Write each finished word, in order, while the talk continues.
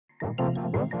You've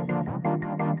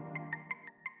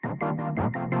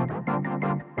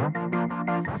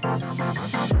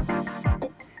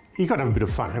got to have a bit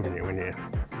of fun, haven't you, when you're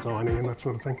designing and that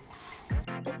sort of thing.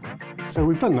 So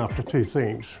we've done after two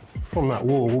themes. From that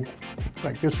wall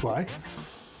back this way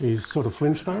is sort of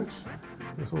Flintstones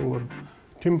with all the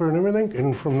timber and everything,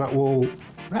 and from that wall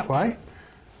that way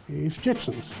is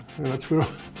Jetsons, and that's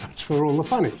where all the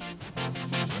fun is.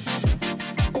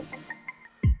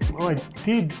 I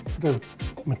did the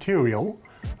material,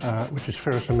 which is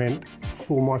ferrous cement,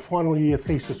 for my final year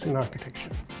thesis in architecture.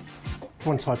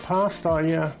 Once I passed,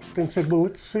 I then said, well,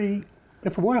 let's see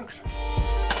if it works.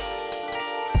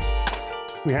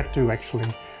 We had to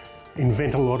actually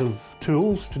invent a lot of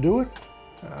tools to do it,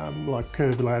 like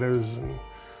curved ladders, and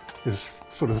there's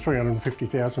sort of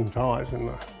 350,000 ties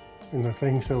in the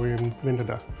thing, so we invented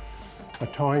a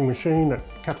tying machine that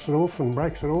cuts it off and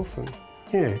breaks it off, and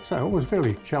yeah, so it was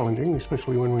very challenging,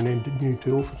 especially when we needed a new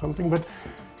tool for something, but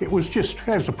it was just,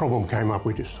 as the problem came up,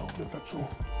 we just solved it, that's all.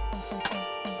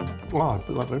 Oh, I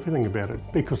love everything about it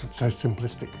because it's so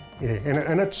simplistic, yeah,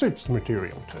 and it suits the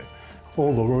material too.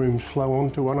 All the rooms flow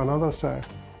onto one another, so,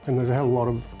 and there's a hell of a lot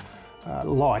of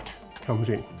light comes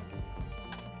in.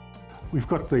 We've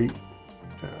got the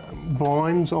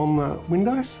blinds on the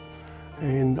windows,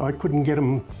 and I couldn't get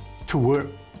them to work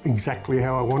exactly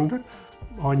how I wanted it.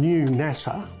 I knew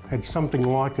NASA had something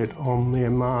like it on their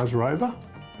Mars rover,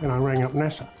 and I rang up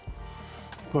NASA.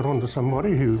 Got onto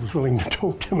somebody who was willing to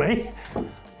talk to me,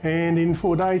 and in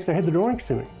 4 days they had the drawings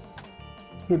to me.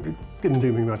 It didn't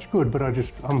do me much good, but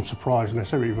I'm surprised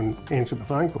NASA even answered the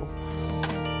phone call.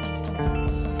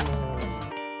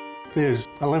 There's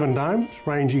 11 domes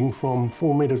ranging from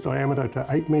 4 metres diameter to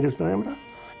 8 metres diameter,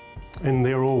 and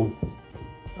they're all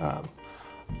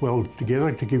welded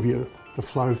together to give you the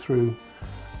flow through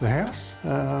the house.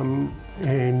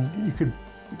 And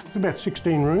it's about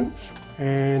 16 rooms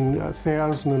and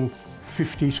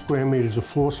 1,050 square metres of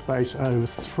floor space over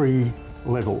 3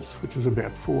 levels, which is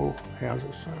about 4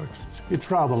 houses, so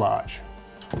it's rather large.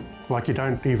 Like, you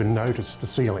don't even notice the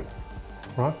ceiling,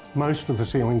 right? Most of the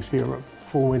ceilings here are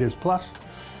 4 metres plus,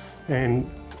 and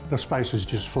the spaces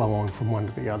just flow on from one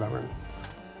to the other. And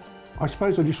I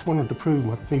suppose I just wanted to prove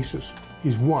my thesis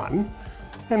is one,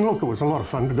 and look, it was a lot of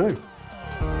fun to do.